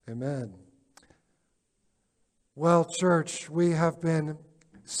Amen. Well, church, we have been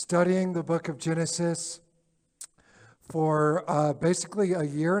studying the book of Genesis for basically a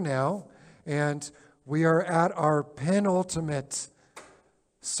year now, and we are at our penultimate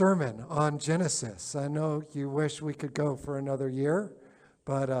sermon on Genesis. I know you wish we could go for another year,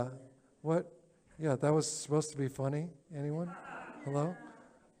 but what? Yeah, that was supposed to be funny. Anyone? Hello?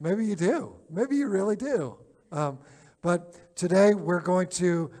 Maybe you do. Maybe you really do. But today we're going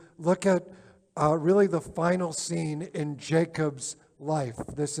to look at really the final scene in Jacob's life.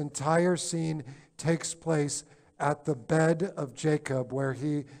 This entire scene takes place at the bed of Jacob, where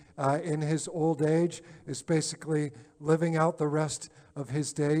he, in his old age, is basically living out the rest of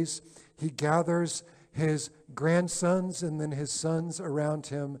his days. He gathers his grandsons and then his sons around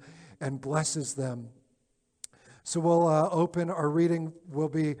him and blesses them. So we'll open, our reading will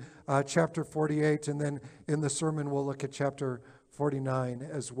be chapter 48, and then in the sermon we'll look at chapter 49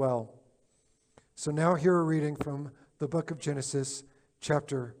 as well. So now hear a reading from the book of Genesis,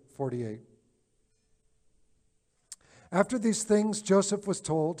 chapter 48. After these things, Joseph was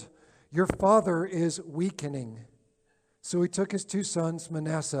told, "Your father is weakening." So he took his two sons,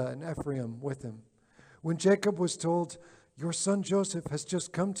 Manasseh and Ephraim, with him. When Jacob was told, "Your son Joseph has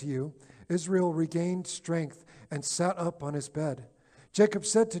just come to you," Israel regained strength and sat up on his bed. Jacob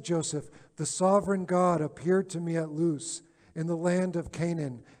said to Joseph, "The sovereign God appeared to me at Luz in the land of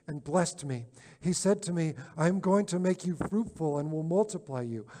Canaan and blessed me. He said to me, 'I am going to make you fruitful and will multiply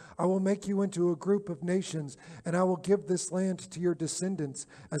you. I will make you into a group of nations, and I will give this land to your descendants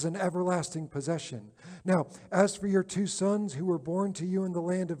as an everlasting possession.' Now, as for your two sons who were born to you in the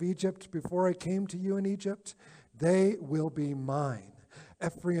land of Egypt before I came to you in Egypt, they will be mine.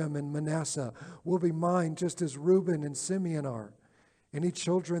 Ephraim and Manasseh will be mine, just as Reuben and Simeon are. Any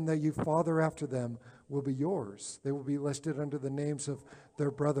children that you father after them will be yours. They will be listed under the names of their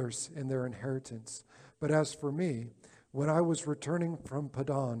brothers in their inheritance. But as for me, when I was returning from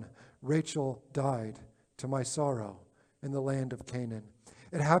Paddan, Rachel died to my sorrow in the land of Canaan.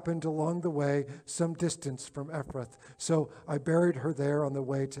 It happened along the way some distance from Ephrath, so I buried her there on the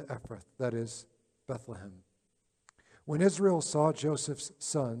way to Ephrath, that is, Bethlehem. When Israel saw Joseph's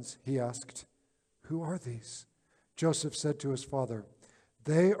sons, he asked, 'Who are these?' Joseph said to his father,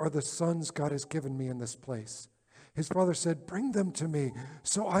 'They are the sons God has given me in this place.' His father said, 'Bring them to me,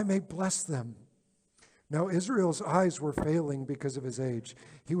 so I may bless them.' Now Israel's eyes were failing because of his age.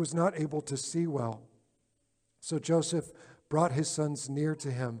 He was not able to see well. So Joseph brought his sons near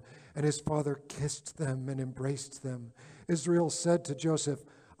to him, and his father kissed them and embraced them. Israel said to Joseph,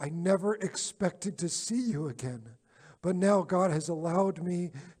 'I never expected to see you again. But now God has allowed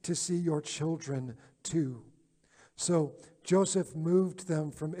me to see your children too.' So Joseph moved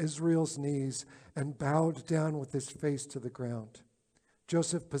them from Israel's knees and bowed down with his face to the ground.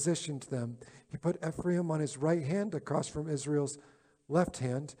 Joseph positioned them. He put Ephraim on his right hand across from Israel's left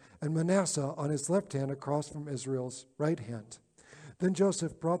hand, and Manasseh on his left hand across from Israel's right hand. Then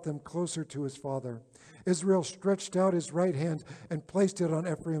Joseph brought them closer to his father. Israel stretched out his right hand and placed it on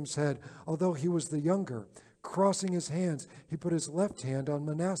Ephraim's head, although he was the younger. Crossing his hands, he put his left hand on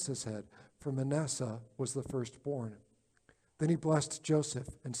Manasseh's head, for Manasseh was the firstborn. Then he blessed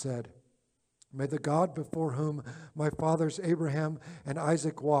Joseph and said, 'May the God before whom my fathers Abraham and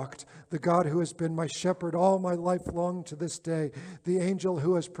Isaac walked, the God who has been my shepherd all my life long to this day, the angel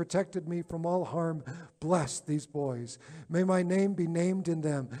who has protected me from all harm, bless these boys. May my name be named in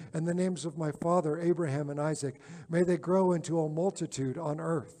them, and the names of my father Abraham and Isaac. May they grow into a multitude on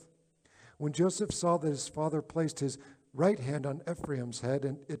earth.' When Joseph saw that his father placed his right hand on Ephraim's head,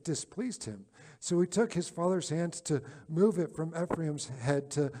 and it displeased him, so he took his father's hand to move it from Ephraim's head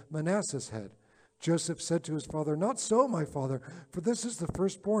to Manasseh's head. Joseph said to his father, 'Not so, my father, for this is the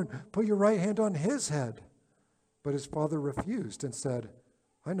firstborn. Put your right hand on his head.' But his father refused and said,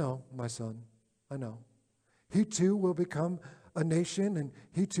 'I know, my son, I know. He too will become a nation, and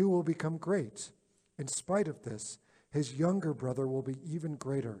he too will become great. In spite of this, his younger brother will be even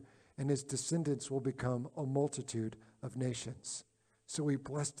greater, and his descendants will become a multitude of nations.' So he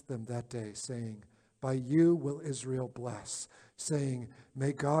blessed them that day, saying, 'By you will Israel bless,' saying,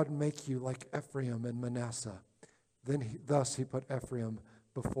 'May God make you like Ephraim and Manasseh.' Thus he put Ephraim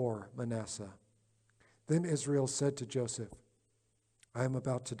before Manasseh. Then Israel said to Joseph, 'I am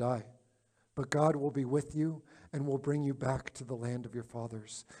about to die, but God will be with you and will bring you back to the land of your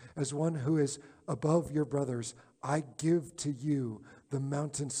fathers. As one who is above your brothers, I give to you the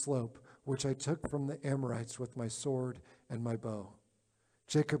mountain slope, which I took from the Amorites with my sword and my bow.'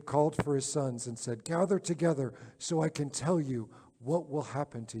 Jacob called for his sons and said, 'Gather together so I can tell you what will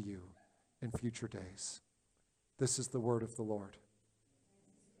happen to you in future days.'" This is the word of the Lord.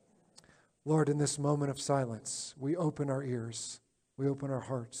 Lord, in this moment of silence, we open our ears, we open our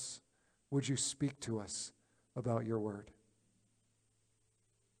hearts. Would you speak to us about your word?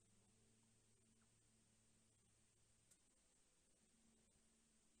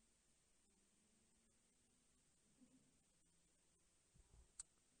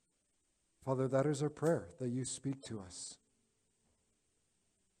 Father, that is our prayer, that you speak to us.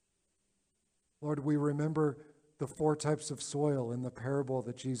 Lord, we remember the 4 types of soil in the parable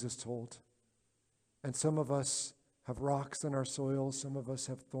that Jesus told. And some of us have rocks in our soil, some of us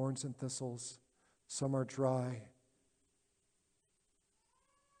have thorns and thistles, some are dry,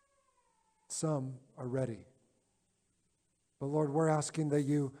 some are ready. But Lord, we're asking that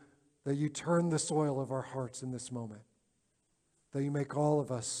you turn the soil of our hearts in this moment, that you make all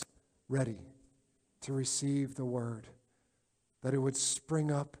of us ready to receive the word, that it would spring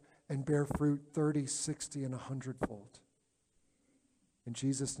up and bear fruit 30, 60, and 100-fold. In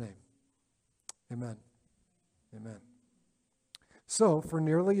Jesus' name, amen. Amen. So, for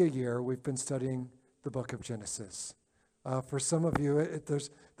nearly a year, we've been studying the book of Genesis. For some of you,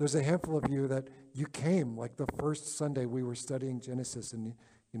 there's a handful of you that you came like the first Sunday we were studying Genesis, and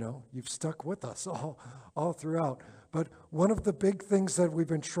you've stuck with us all throughout. But one of the big things that we've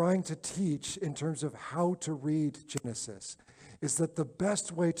been trying to teach in terms of how to read Genesis is that the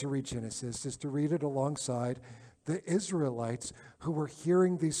best way to read Genesis is to read it alongside the Israelites who were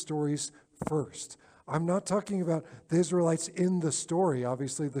hearing these stories first. I'm not talking about the Israelites in the story.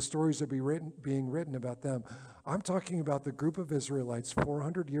 Obviously, the stories are being written about them. I'm talking about the group of Israelites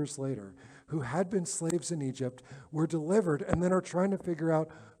 400 years later who had been slaves in Egypt, were delivered, and then are trying to figure out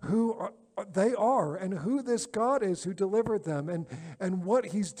who they are and who this God is who delivered them and what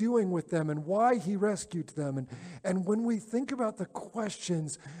he's doing with them and why he rescued them. And when we think about the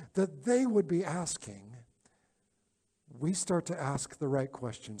questions that they would be asking, we start to ask the right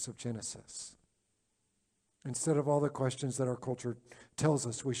questions of Genesis, instead of all the questions that our culture tells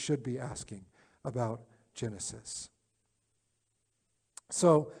us we should be asking about Genesis.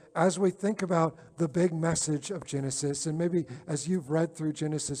 So as we think about the big message of Genesis, and maybe as you've read through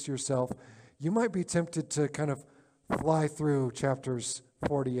Genesis yourself, you might be tempted to kind of fly through chapters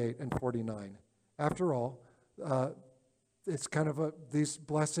 48 and 49. After all, it's kind of these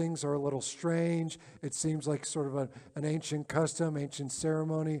blessings are a little strange. It seems like sort of an ancient custom, ancient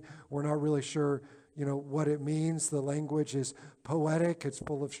ceremony. We're not really sure what it means. The language is poetic. It's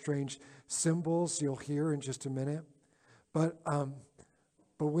full of strange symbols you'll hear in just a minute. But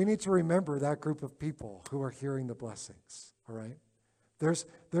we need to remember that group of people who are hearing the blessings, all right?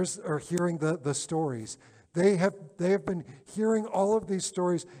 Are hearing the stories. They have been hearing all of these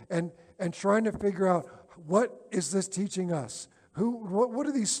stories and trying to figure out, what is this teaching us? What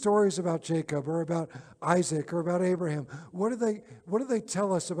are these stories about Jacob or about Isaac or about Abraham? What do they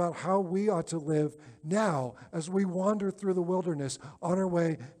tell us about how we ought to live now as we wander through the wilderness on our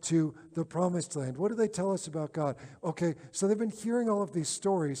way to the promised land? What do they tell us about God? Okay, so they've been hearing all of these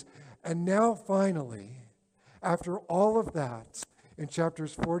stories, and now finally, after all of that, in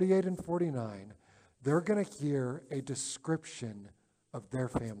chapters 48 and 49, they're going to hear a description of their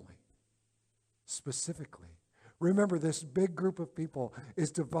family, specifically. Remember, this big group of people is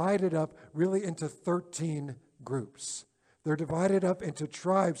divided up really into 13 groups. They're divided up into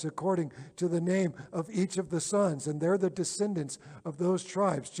tribes according to the name of each of the sons, and they're the descendants of those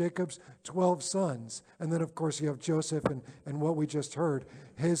tribes, Jacob's 12 sons. And then, of course, you have Joseph, and what we just heard,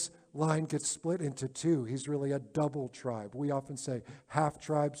 his line gets split into 2. He's really a double tribe. We often say half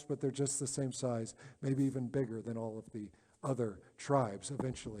tribes, but they're just the same size, maybe even bigger than all of the other tribes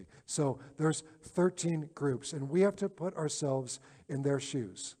eventually. So there's 13 groups, and we have to put ourselves in their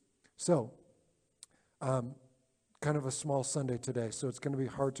shoes. So, kind of a small Sunday today, so it's going to be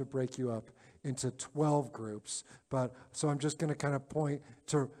hard to break you up into 12 groups. So I'm just going to kind of point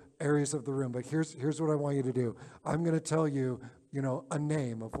to areas of the room. But here's what I want you to do. I'm going to tell you, a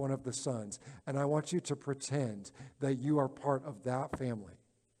name of one of the sons, and I want you to pretend that you are part of that family.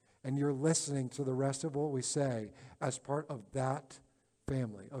 And you're listening to the rest of what we say as part of that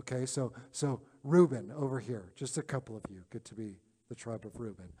family, okay? So Reuben over here, just a couple of you get to be the tribe of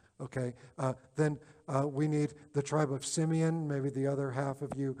Reuben, okay? Then we need the tribe of Simeon, maybe the other half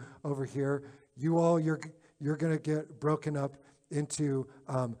of you over here. You all, you're going to get broken up into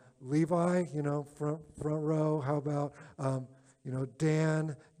Levi, front row. How about,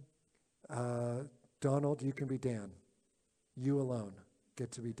 Dan, Donald, you can be Dan. You alone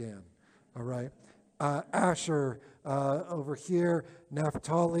get to be Dan, all right? Asher over here,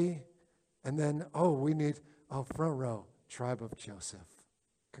 Naphtali, and then, we need, front row, tribe of Joseph.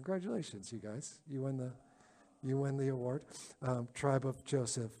 Congratulations, you guys. You win the award. Tribe of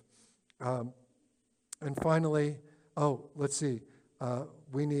Joseph. Um, and finally, let's see.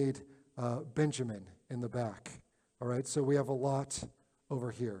 We need Benjamin in the back. All right, so we have a lot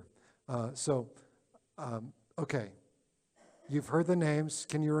over here. Okay. You've heard the names.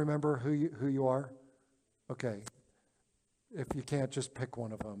 Can you remember who you are? Okay. If you can't, just pick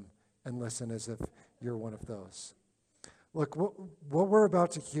one of them and listen as if you're one of those. Look, what we're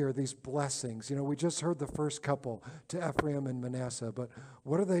about to hear, these blessings, we just heard the first couple to Ephraim and Manasseh, but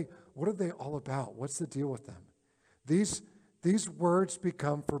what are they all about? What's the deal with them? These words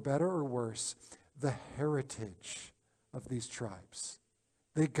become, for better or worse, the heritage of these tribes.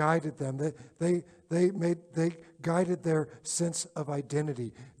 They guided them. They guided their sense of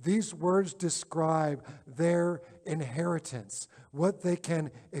identity. These words describe their inheritance, what they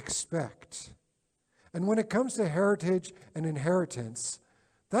can expect. And when it comes to heritage and inheritance,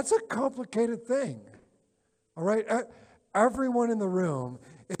 that's a complicated thing. All right? Everyone in the room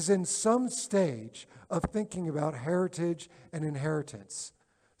is in some stage of thinking about heritage and inheritance.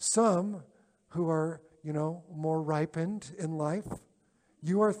 Some who are, more ripened in life,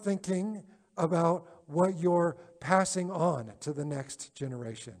 you are thinking about what you're passing on to the next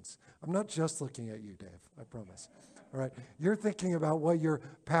generations. I'm not just looking at you, Dave, I promise. All right? You're thinking about what you're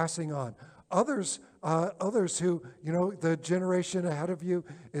passing on. Others who, the generation ahead of you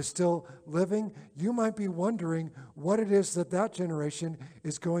is still living, you might be wondering what it is that generation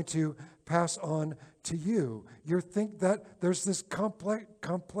is going to pass on to you. You think that there's this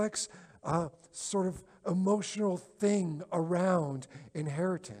complex sort of emotional thing around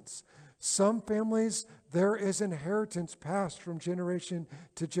inheritance. Some families, there is inheritance passed from generation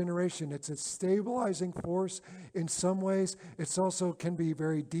to generation. It's a stabilizing force in some ways. It's also can be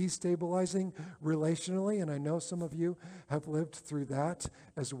very destabilizing relationally, and I know some of you have lived through that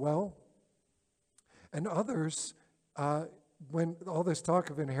as well. And others, when all this talk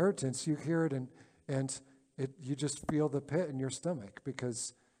of inheritance, you hear it and you just feel the pit in your stomach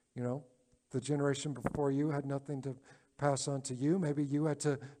because, the generation before you had nothing to pass on to you. Maybe you had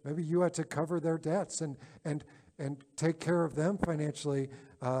to cover their debts and take care of them financially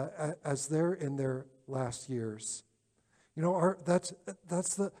as they're in their last years. That's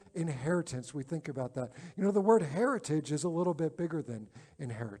the inheritance. We think about that. The word heritage is a little bit bigger than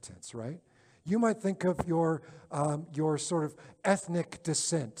inheritance, right? You might think of your sort of ethnic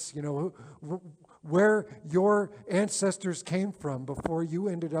descent. Where your ancestors came from before you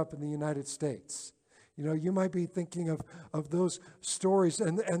ended up in the United States. You might be thinking of those stories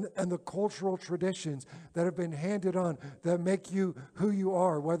and the cultural traditions that have been handed on that make you who you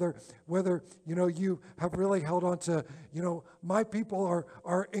are, whether you have really held on to, my people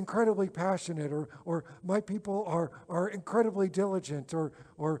are incredibly passionate or my people are incredibly diligent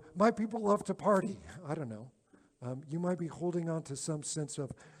or my people love to party. I don't know. You might be holding on to some sense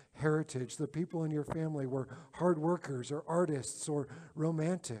of heritage. The people in your family were hard workers or artists or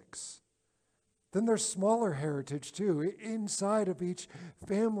romantics. Then there's smaller heritage too. Inside of each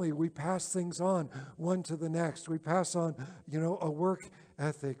family, we pass things on one to the next. We pass on, a work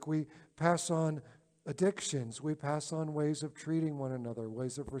ethic. We pass on addictions. We pass on ways of treating one another,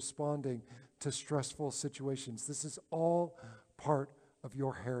 ways of responding to stressful situations. This is all part of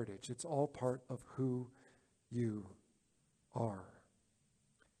your heritage. It's all part of who you are.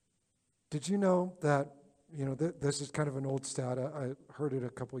 Did you know that, this is kind of an old stat. I heard it a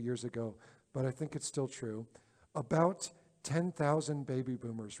couple years ago, but I think it's still true. About 10,000 baby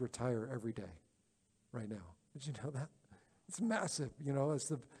boomers retire every day right now. Did you know that? It's massive,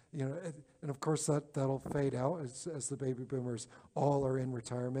 and of course that'll fade out as the baby boomers all are in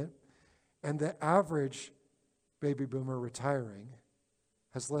retirement. And the average baby boomer retiring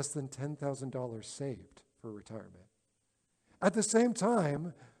has less than $10,000 saved for retirement. At the same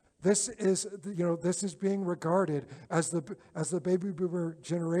time, this is being regarded as the baby boomer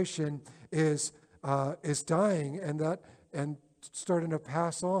generation is dying and starting to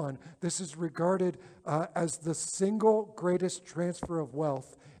pass on. This is regarded as the single greatest transfer of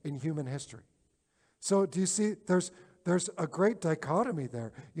wealth in human history. So do you see? There's a great dichotomy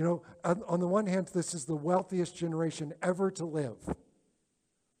there. On the one hand, this is the wealthiest generation ever to live.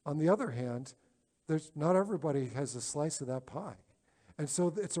 On the other hand, not everybody has a slice of that pie. And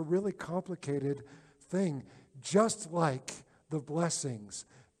so it's a really complicated thing, just like the blessings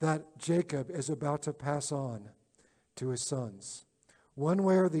that Jacob is about to pass on to his sons. One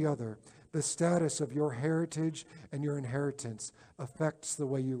way or the other, the status of your heritage and your inheritance affects the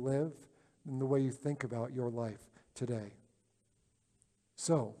way you live and the way you think about your life today.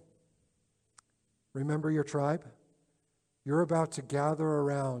 So, remember your tribe? You're about to gather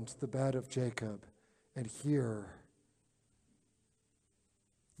around the bed of Jacob and hear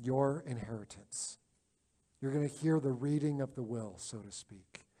your inheritance. You're going to hear the reading of the will, so to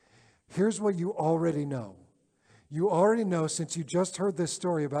speak. Here's what you already know. You already know, since you just heard this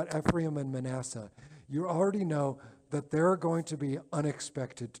story about Ephraim and Manasseh, you already know that there are going to be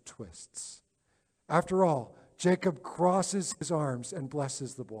unexpected twists. After all, Jacob crosses his arms and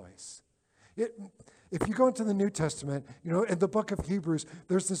blesses the boys. If you go into the New Testament, in the book of Hebrews,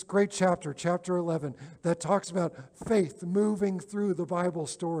 there's this great chapter, chapter 11, that talks about faith moving through the Bible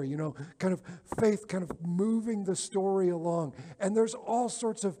story, kind of faith kind of moving the story along. And there's all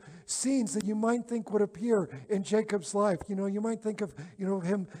sorts of scenes that you might think would appear in Jacob's life. You might think of,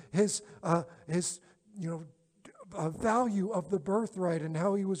 him, his value of the birthright and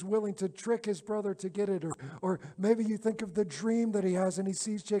how he was willing to trick his brother to get it. Or maybe you think of the dream that he has and he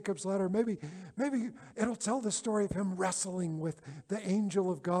sees Jacob's ladder. Maybe it'll tell the story of him wrestling with the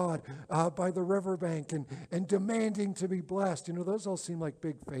angel of God by the riverbank and demanding to be blessed. Those all seem like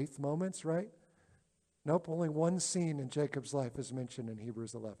big faith moments, right? Nope, only one scene in Jacob's life is mentioned in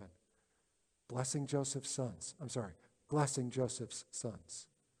Hebrews 11. Blessing Joseph's sons.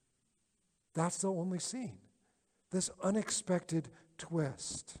 That's the only scene. This unexpected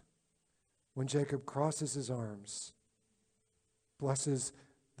twist when Jacob crosses his arms, blesses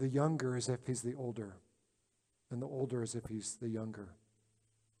the younger as if he's the older, and the older as if he's the younger.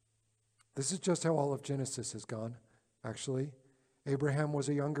 This is just how all of Genesis has gone, actually. Abraham was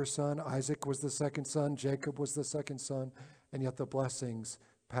a younger son, Isaac was the second son, Jacob was the second son, and yet the blessings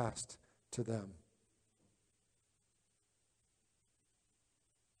passed to them.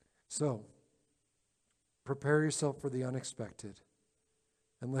 So, prepare yourself for the unexpected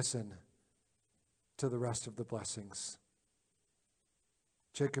and listen to the rest of the blessings.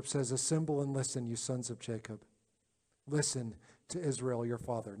 Jacob says, "Assemble and listen, you sons of Jacob. Listen to Israel, your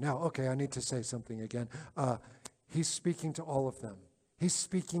father." Now, okay, I need to say something again. He's speaking to all of them. He's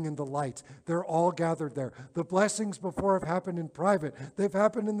speaking in the light. They're all gathered there. The blessings before have happened in private. They've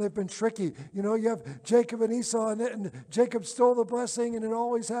happened and they've been tricky. You have Jacob and Esau, and Jacob stole the blessing, and it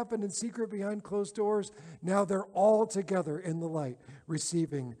always happened in secret behind closed doors. Now they're all together in the light,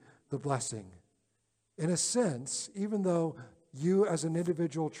 receiving the blessing. In a sense, even though you as an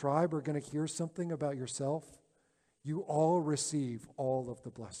individual tribe are going to hear something about yourself, you all receive all of the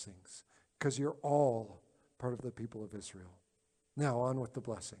blessings because you're all part of the people of Israel. Now, on with the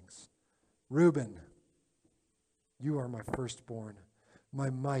blessings. Reuben, you are my firstborn, my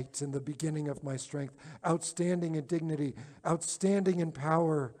might, and the beginning of my strength, outstanding in dignity, outstanding in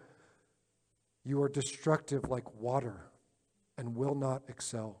power. You are destructive like water and will not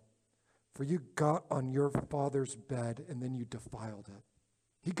excel. For you got on your father's bed and then you defiled it.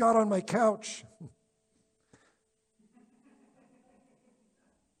 He got on my couch,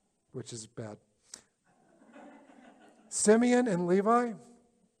 which is bad. Simeon and Levi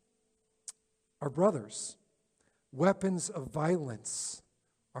are brothers. Weapons of violence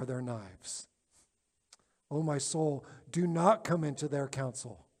are their knives. O my soul, do not come into their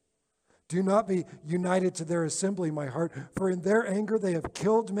counsel. Do not be united to their assembly, my heart, for in their anger they have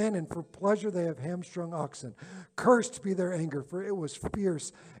killed men, and for pleasure they have hamstrung oxen. Cursed be their anger, for it was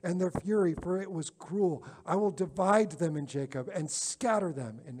fierce, and their fury, for it was cruel. I will divide them in Jacob and scatter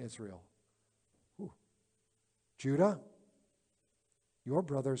them in Israel. Judah, your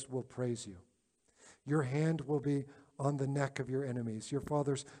brothers will praise you. Your hand will be on the neck of your enemies. Your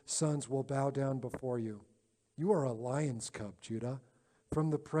father's sons will bow down before you. You are a lion's cub, Judah. From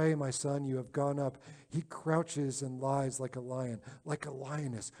the prey, my son, you have gone up. He crouches and lies like a lion, like a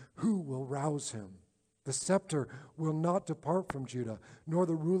lioness. Who will rouse him? The scepter will not depart from Judah, nor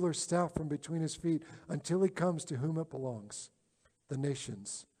the ruler's staff from between his feet, until he comes to whom it belongs. The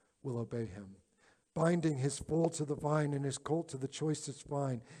nations will obey him. Binding his foal to the vine and his colt to the choicest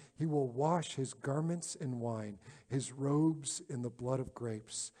vine, he will wash his garments in wine, his robes in the blood of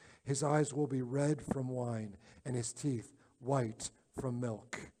grapes. His eyes will be red from wine, and his teeth white from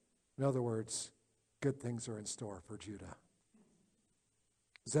milk. In other words, good things are in store for Judah.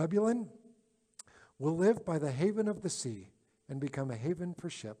 Zebulun will live by the haven of the sea and become a haven for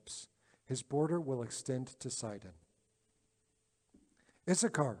ships. His border will extend to Sidon.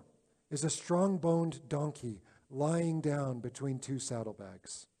 Issachar is a strong-boned donkey lying down between two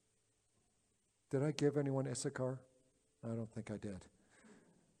saddlebags. Did I give anyone Issachar? I don't think I did.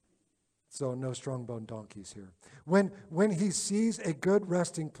 So no strong-boned donkeys here. When he sees a good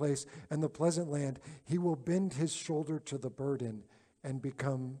resting place and the pleasant land, he will bend his shoulder to the burden and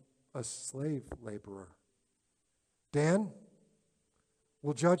become a slave laborer. Dan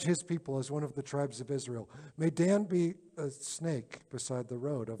will judge his people as one of the tribes of Israel. May Dan be a snake beside the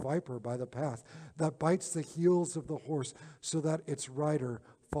road, a viper by the path that bites the heels of the horse so that its rider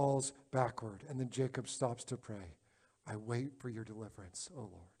falls backward. And then Jacob stops to pray. I wait for your deliverance, O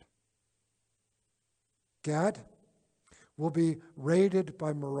Lord. Gad will be raided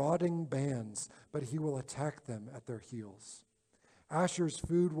by marauding bands, but he will attack them at their heels. Asher's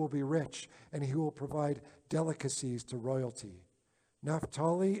food will be rich, and he will provide delicacies to royalty.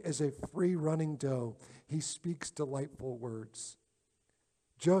 Naphtali is a free-running doe. He speaks delightful words.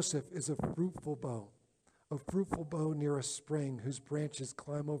 Joseph is a fruitful bow near a spring whose branches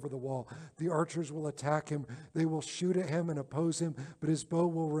climb over the wall. The archers will attack him. They will shoot at him and oppose him, but his bow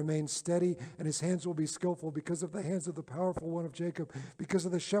will remain steady and his hands will be skillful because of the hands of the powerful one of Jacob, because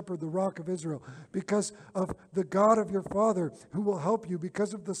of the shepherd, the rock of Israel, because of the God of your father who will help you,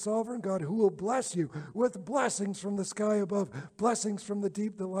 because of the sovereign God who will bless you with blessings from the sky above, blessings from the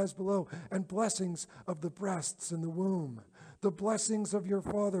deep that lies below, and blessings of the breasts and the womb. The blessings of your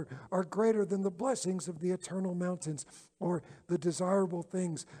father are greater than the blessings of the eternal mountains or the desirable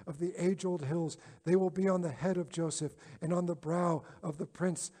things of the age-old hills. They will be on the head of Joseph and on the brow of the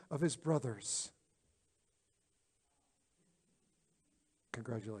prince of his brothers.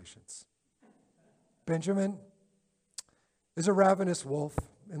 Congratulations. Benjamin is a ravenous wolf,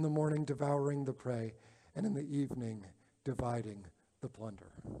 in the morning devouring the prey, and in the evening dividing the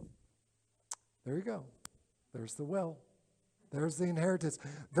plunder. There you go. There's the well. There's the inheritance.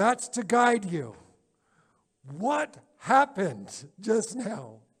 That's to guide you. What happened just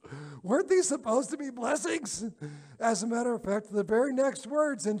now? Weren't these supposed to be blessings? As a matter of fact, the very next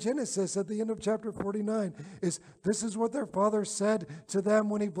words in Genesis at the end of chapter 49 is, this is what their father said to them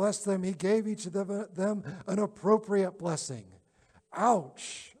when he blessed them. He gave each of them an appropriate blessing.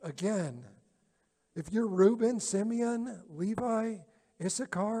 Ouch, again. If you're Reuben, Simeon, Levi,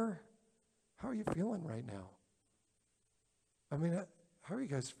 Issachar, how are you feeling right now? I mean, how are you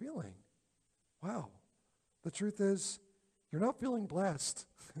guys feeling? Wow. The truth is, you're not feeling blessed,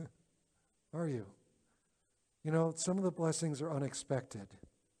 are you? You know, some of the blessings are unexpected.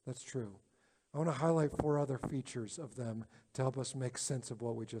 That's true. I want to highlight 4 other features of them to help us make sense of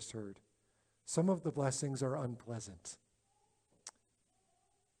what we just heard. Some of the blessings are unpleasant.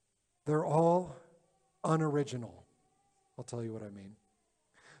 They're all unoriginal. I'll tell you what I mean.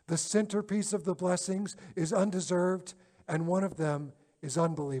 The centerpiece of the blessings is undeserved, and one of them is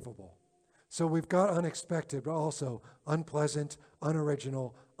unbelievable. So we've got unexpected, but also unpleasant,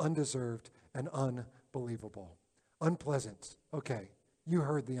 unoriginal, undeserved, and unbelievable. Unpleasant. Okay, you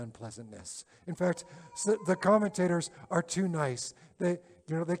heard the unpleasantness. In fact, the commentators are too nice. They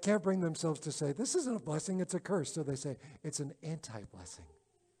can't bring themselves to say, this isn't a blessing, it's a curse. So they say, it's an anti-blessing.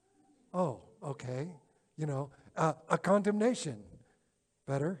 Oh, okay. A condemnation.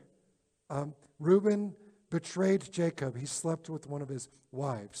 Better. Reuben betrayed Jacob. He slept with one of his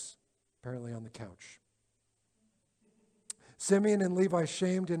wives, apparently on the couch. Simeon and Levi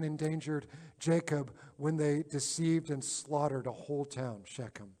shamed and endangered Jacob when they deceived and slaughtered a whole town,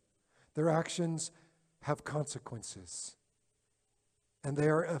 Shechem. Their actions have consequences, and they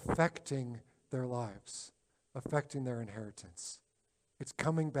are affecting their lives, affecting their inheritance. It's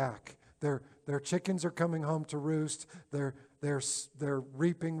coming back. Their chickens are coming home to roost. They're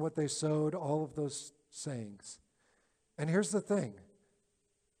reaping what they sowed, all of those sayings. And here's the thing.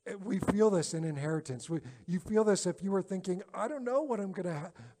 We feel this in inheritance. You feel this if you were thinking, I don't know what I'm going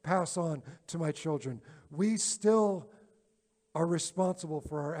to pass on to my children. We still are responsible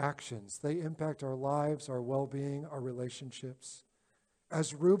for our actions. They impact our lives, our well-being, our relationships.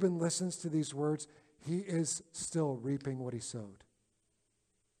 As Reuben listens to these words, he is still reaping what he sowed.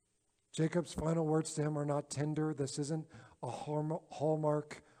 Jacob's final words to him are not tender. This isn't a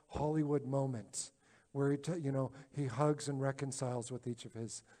Hallmark Hollywood moment where he hugs and reconciles with each of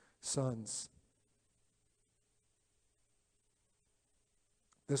his sons.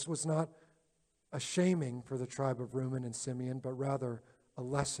 This was not a shaming for the tribe of Reuben and Simeon, but rather a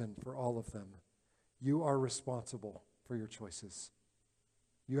lesson for all of them. You are responsible for your choices.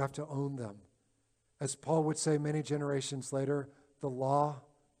 You have to own them. As Paul would say many generations later, the law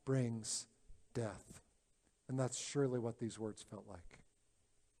brings death. And that's surely what these words felt like.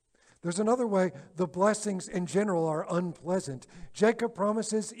 There's another way the blessings in general are unpleasant. Jacob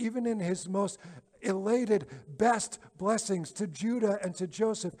promises, even in his most elated, best blessings to Judah and to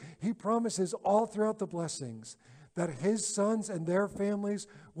Joseph, he promises all throughout the blessings that his sons and their families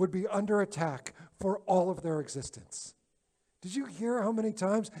would be under attack for all of their existence. Did you hear how many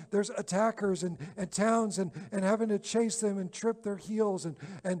times there's attackers and towns and having to chase them and trip their heels and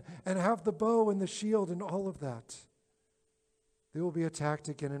have the bow and the shield and all of that? They will be attacked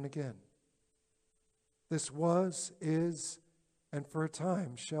again and again. This was, is, and for a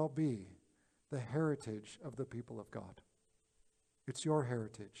time shall be the heritage of the people of God. It's your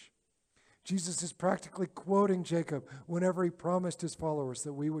heritage. Jesus is practically quoting Jacob whenever he promised his followers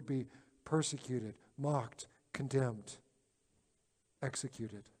that we would be persecuted, mocked, condemned,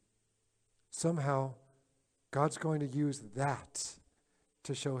 executed. Somehow, God's going to use that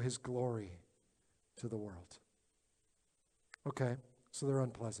to show his glory to the world. Okay, so they're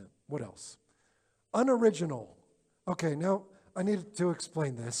unpleasant. What else? Unoriginal. Okay, now I need to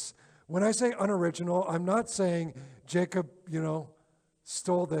explain this. When I say unoriginal, I'm not saying Jacob,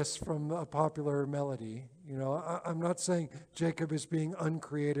 stole this from a popular melody. I'm not saying Jacob is being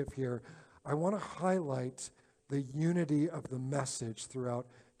uncreative here. I want to highlight the unity of the message throughout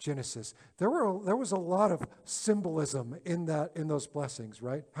Genesis. There was a lot of symbolism in those blessings,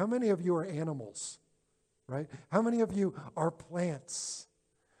 right? How many of you are animals, right? How many of you are plants?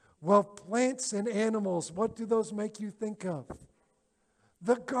 Well, plants and animals, what do those make you think of?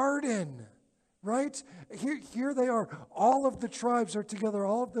 The garden, right? Here they are. All of the tribes are together.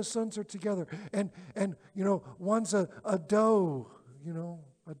 All of the sons are together. And one's a doe,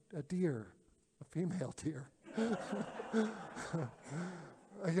 a deer, a female deer.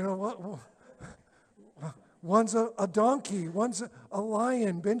 What? One's a donkey. One's a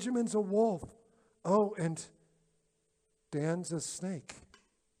lion. Benjamin's a wolf. Oh, and Dan's a snake.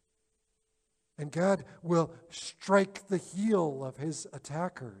 And God will strike the heel of his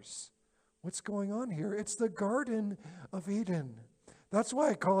attackers. What's going on here? It's the Garden of Eden. That's why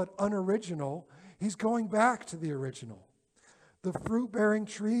I call it unoriginal. He's going back to the original. The fruit-bearing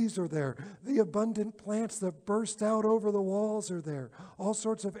trees are there. The abundant plants that burst out over the walls are there. All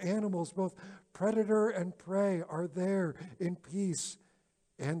sorts of animals, both predator and prey, are there in peace.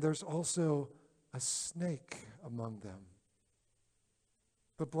 And there's also a snake among them.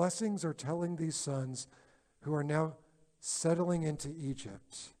 The blessings are telling these sons who are now settling into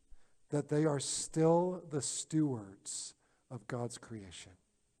Egypt that they are still the stewards of God's creation.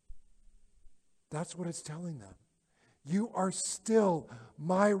 That's what it's telling them. You are still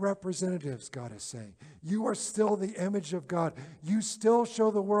my representatives, God is saying. You are still the image of God. You still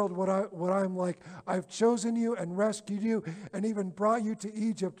show the world what I'm like. I've chosen you and rescued you and even brought you to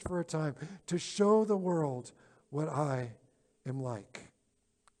Egypt for a time to show the world what I am like.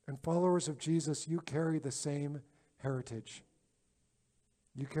 And followers of Jesus, you carry the same heritage.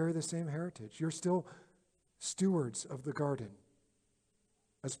 You carry the same heritage. You're still stewards of the garden.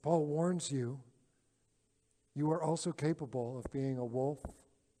 As Paul warns you, you are also capable of being a wolf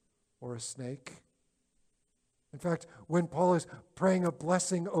or a snake. In fact, when Paul is praying a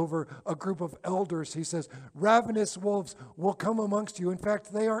blessing over a group of elders, he says, ravenous wolves will come amongst you. In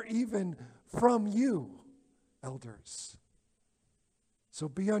fact, they are even from you, elders. So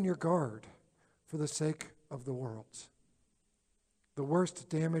be on your guard for the sake of the world. The worst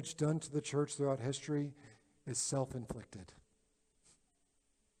damage done to the church throughout history is self-inflicted.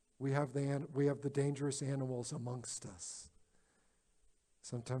 We have the dangerous animals amongst us,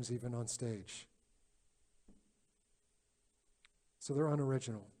 sometimes even on stage. So they're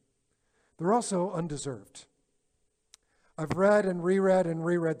unoriginal. They're also undeserved. I've read and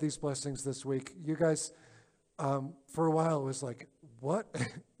reread these blessings this week. You guys, for a while, it was like, what?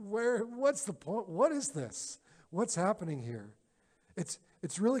 What's the point? What is this? What's happening here?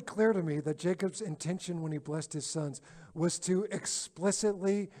 It's really clear to me that Jacob's intention when he blessed his sons was to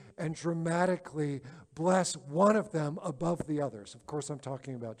explicitly and dramatically bless one of them above the others. Of course, I'm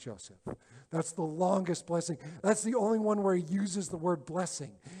talking about Joseph. That's the longest blessing. That's the only one where he uses the word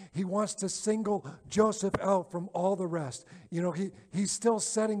blessing. He wants to single Joseph out from all the rest. He's still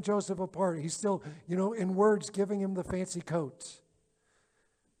setting Joseph apart. He's still, in words, giving him the fancy coat.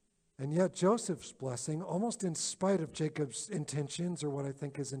 And yet Joseph's blessing, almost in spite of Jacob's intentions, or what I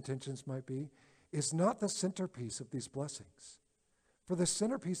think his intentions might be, is not the centerpiece of these blessings. For the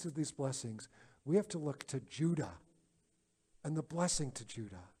centerpiece of these blessings, we have to look to Judah and the blessing to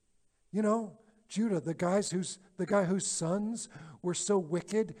Judah. Judah, the guy whose sons were so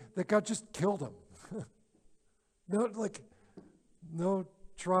wicked that God just killed him. No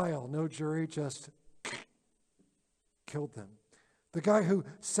trial, no jury, just killed them. The guy who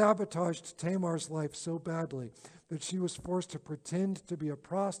sabotaged Tamar's life so badly that she was forced to pretend to be a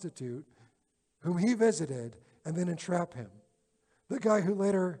prostitute whom he visited and then entrap him. The guy who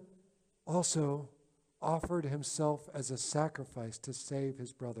later also offered himself as a sacrifice to save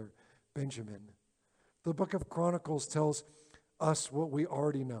his brother Benjamin. The book of Chronicles tells us what we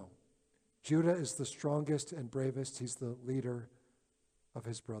already know. Judah is the strongest and bravest. He's the leader of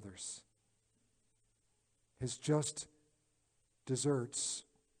his brothers. His just deserts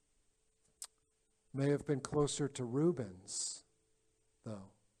may have been closer to Reuben's, though,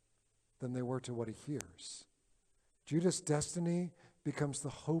 than they were to what he hears. Judah's destiny becomes the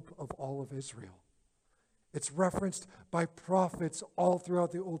hope of all of Israel. It's referenced by prophets all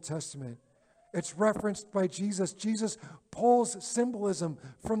throughout the Old Testament. It's referenced by Jesus. Jesus pulls symbolism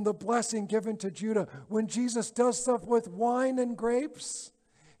from the blessing given to Judah. When Jesus does stuff with wine and grapes,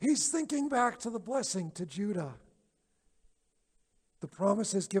 he's thinking back to the blessing to Judah. The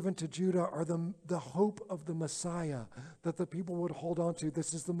promises given to Judah are the hope of the Messiah that the people would hold on to.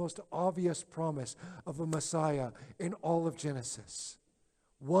 This is the most obvious promise of a Messiah in all of Genesis.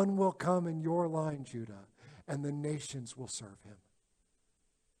 One will come in your line, Judah, and the nations will serve him.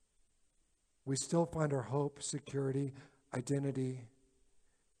 We still find our hope, security, identity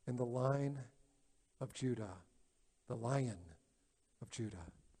in the line of Judah, the Lion of Judah.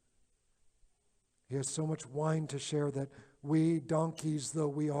 He has so much wine to share that we, donkeys though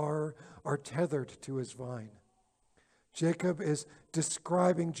we are tethered to his vine. Jacob is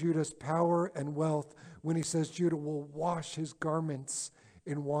describing Judah's power and wealth when he says Judah will wash his garments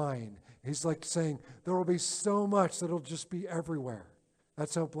in wine. He's like saying there will be so much that it'll just be everywhere.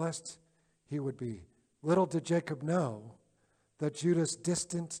 That's how blessed he would be. Little did Jacob know that Judah's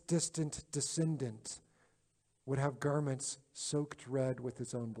distant descendant would have garments soaked red with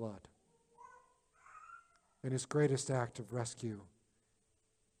his own blood. In his greatest act of rescue,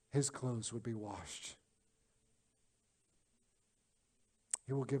 his clothes would be washed.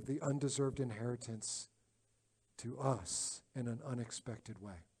 He will give the undeserved inheritance to us in an unexpected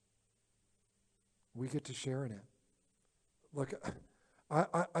way. We get to share in it. Look,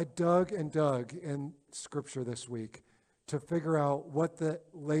 I dug and dug in Scripture this week to figure out what the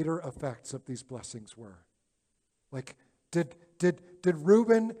later effects of these blessings were. Like, did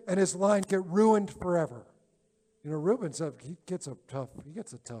Reuben and his line get ruined forever? You know, he gets a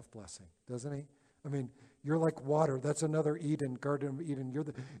tough blessing, doesn't he? I mean, you're like water. That's another Eden, Garden of Eden.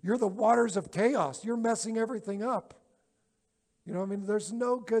 You're the waters of chaos. You're messing everything up. You know, I mean, there's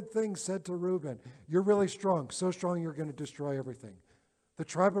no good thing said to Reuben. You're really strong, so strong you're going to destroy everything. The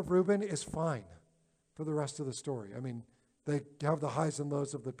tribe of Reuben is fine for the rest of the story. I mean, they have the highs and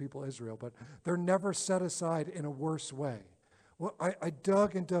lows of the people of Israel, but they're never set aside in a worse way. Well, I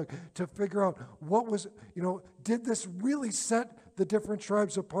dug and dug to figure out what was, did this really set the different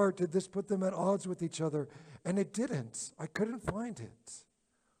tribes apart? Did this put them at odds with each other? And it didn't. I couldn't find it.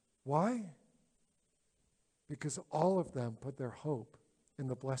 Why? Because all of them put their hope in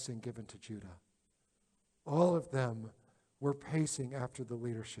the blessing given to Judah. All of them were pacing after the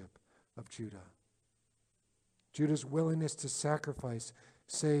leadership of Judah. Judah's willingness to sacrifice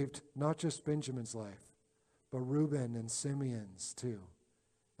saved not just Benjamin's life, but Reuben and Simeon's too,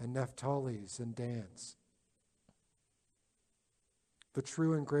 and Naphtali's and Dan's. The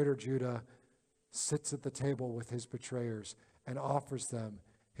true and greater Judah sits at the table with his betrayers and offers them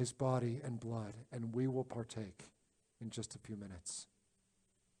his body and blood, and we will partake in just a few minutes.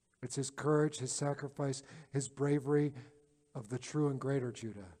 It's his courage, his sacrifice, his bravery of the true and greater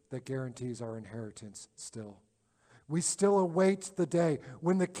Judah that guarantees our inheritance still. We still await the day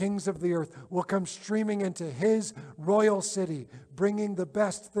when the kings of the earth will come streaming into his royal city, bringing the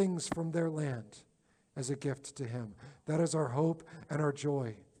best things from their land as a gift to him. That is our hope and our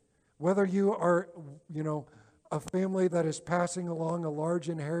joy. Whether you are, a family that is passing along a large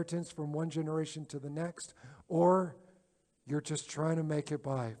inheritance from one generation to the next, or you're just trying to make it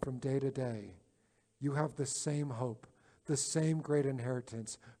by from day to day, you have the same hope, the same great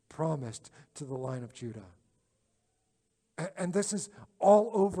inheritance promised to the line of Judah. And this is all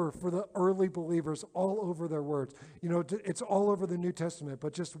over for the early believers, all over their words. It's all over the New Testament,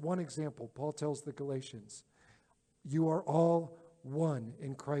 but just one example. Paul tells the Galatians, you are all one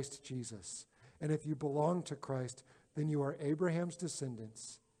in Christ Jesus. And if you belong to Christ, then you are Abraham's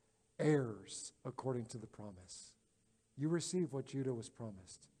descendants, heirs according to the promise. You receive what Judah was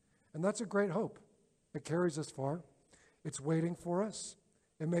promised. And that's a great hope. It carries us far. It's waiting for us.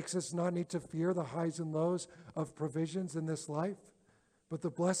 It makes us not need to fear the highs and lows of provisions in this life. But the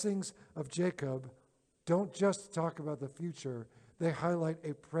blessings of Jacob don't just talk about the future. They highlight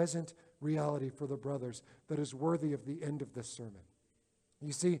a present reality for the brothers that is worthy of the end of this sermon.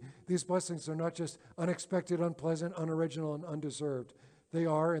 You see, these blessings are not just unexpected, unpleasant, unoriginal, and undeserved. They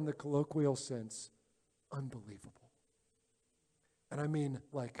are, in the colloquial sense, unbelievable. And I mean,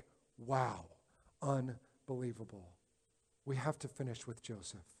 like, wow, unbelievable. We have to finish with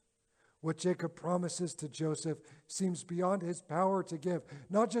Joseph. What Jacob promises to Joseph seems beyond his power to give.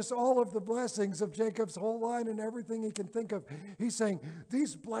 Not just all of the blessings of Jacob's whole line and everything he can think of. He's saying,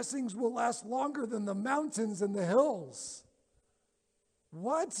 these blessings will last longer than the mountains and the hills.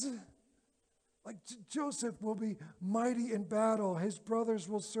 What? Like Joseph will be mighty in battle. His brothers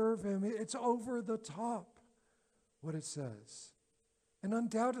will serve him. It's over the top. what it says. And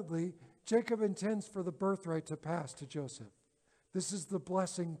undoubtedly, Jacob intends for the birthright to pass to Joseph. This is the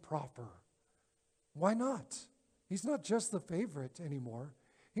blessing proper. Why not? He's not just the favorite anymore.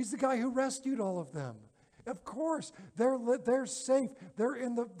 He's the guy who rescued all of them. Of course, they're safe.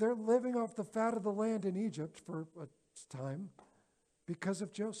 They're living off the fat of the land in Egypt for a time because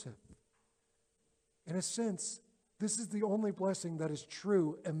of Joseph. In a sense, this is the only blessing that is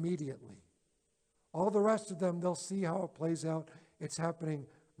true immediately. All the rest of them, they'll see how it plays out. It's happening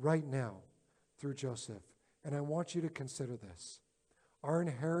right now through Joseph. And I want you to consider this. Our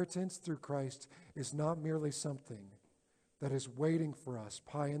inheritance through Christ is not merely something that is waiting for us,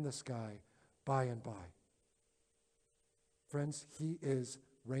 pie in the sky, by and by. Friends, he is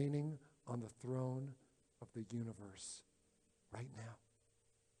reigning on the throne of the universe right now.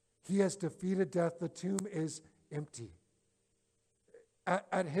 He has defeated death. The tomb is empty.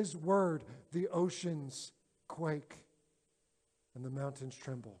 At his word, the oceans quake and the mountains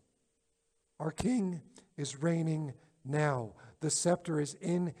tremble. Our King is reigning now. The scepter is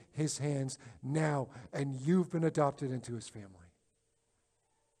in his hands now, and you've been adopted into his family.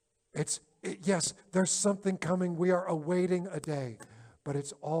 Yes, there's something coming. We are awaiting a day, but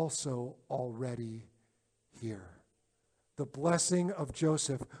it's also already here. The blessing of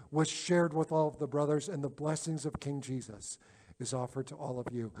Joseph was shared with all of the brothers, and the blessings of King Jesus is offered to all of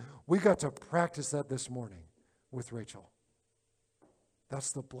you. We got to practice that this morning with Rachel.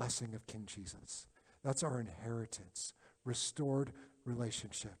 That's the blessing of King Jesus. That's our inheritance, restored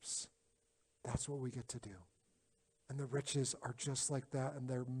relationships. That's what we get to do. And the riches are just like that, and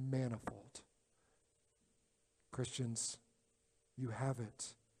they're manifold. Christians, you have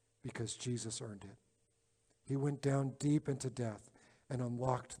it because Jesus earned it. He went down deep into death and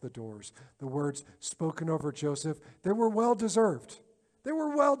unlocked the doors. The words spoken over Joseph, they were well deserved. They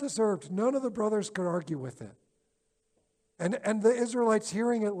were well deserved. None of the brothers could argue with it. And the Israelites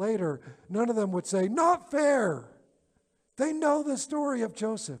hearing it later, none of them would say, not fair. They know the story of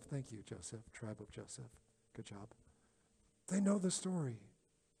Joseph. Thank you, Joseph, tribe of Joseph. Good job. They know the story.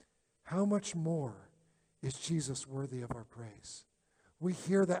 How much more is Jesus worthy of our praise? We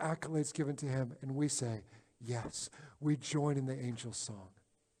hear the accolades given to him and we say, yes, we join in the angel's song.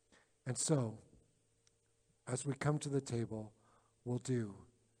 And so, as we come to the table, we'll do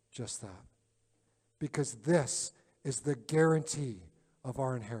just that. Because this is the guarantee of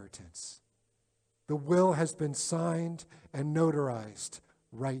our inheritance. The will has been signed and notarized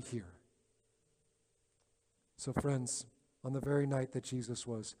right here. So friends, on the very night that Jesus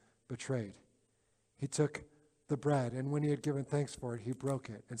was betrayed, he took the bread, and when he had given thanks for it, he broke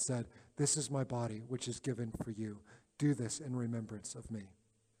it and said, "This is my body, which is given for you. Do this in remembrance of me."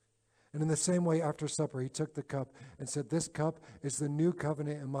 And in the same way, after supper, he took the cup and said, "This cup is the new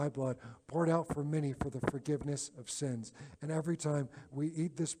covenant in my blood, poured out for many for the forgiveness of sins. And every time we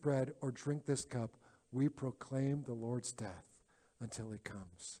eat this bread or drink this cup, we proclaim the Lord's death until he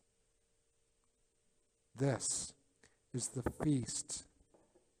comes." This is the feast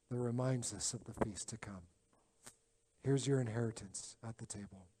that reminds us of the feast to come. Here's your inheritance at the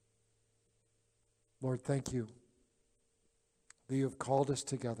table. Lord, thank you that you have called us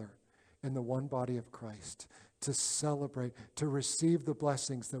together in the one body of Christ to celebrate, to receive the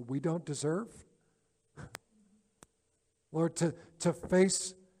blessings that we don't deserve. Lord, to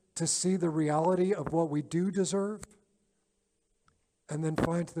see the reality of what we do deserve, and then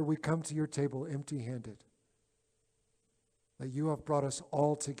find that we come to your table empty-handed. That you have brought us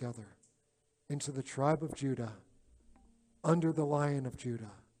all together into the tribe of Judah, under the Lion of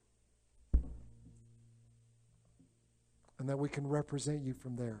Judah. And that we can represent you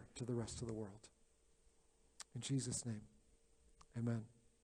from there to the rest of the world. In Jesus' name, amen.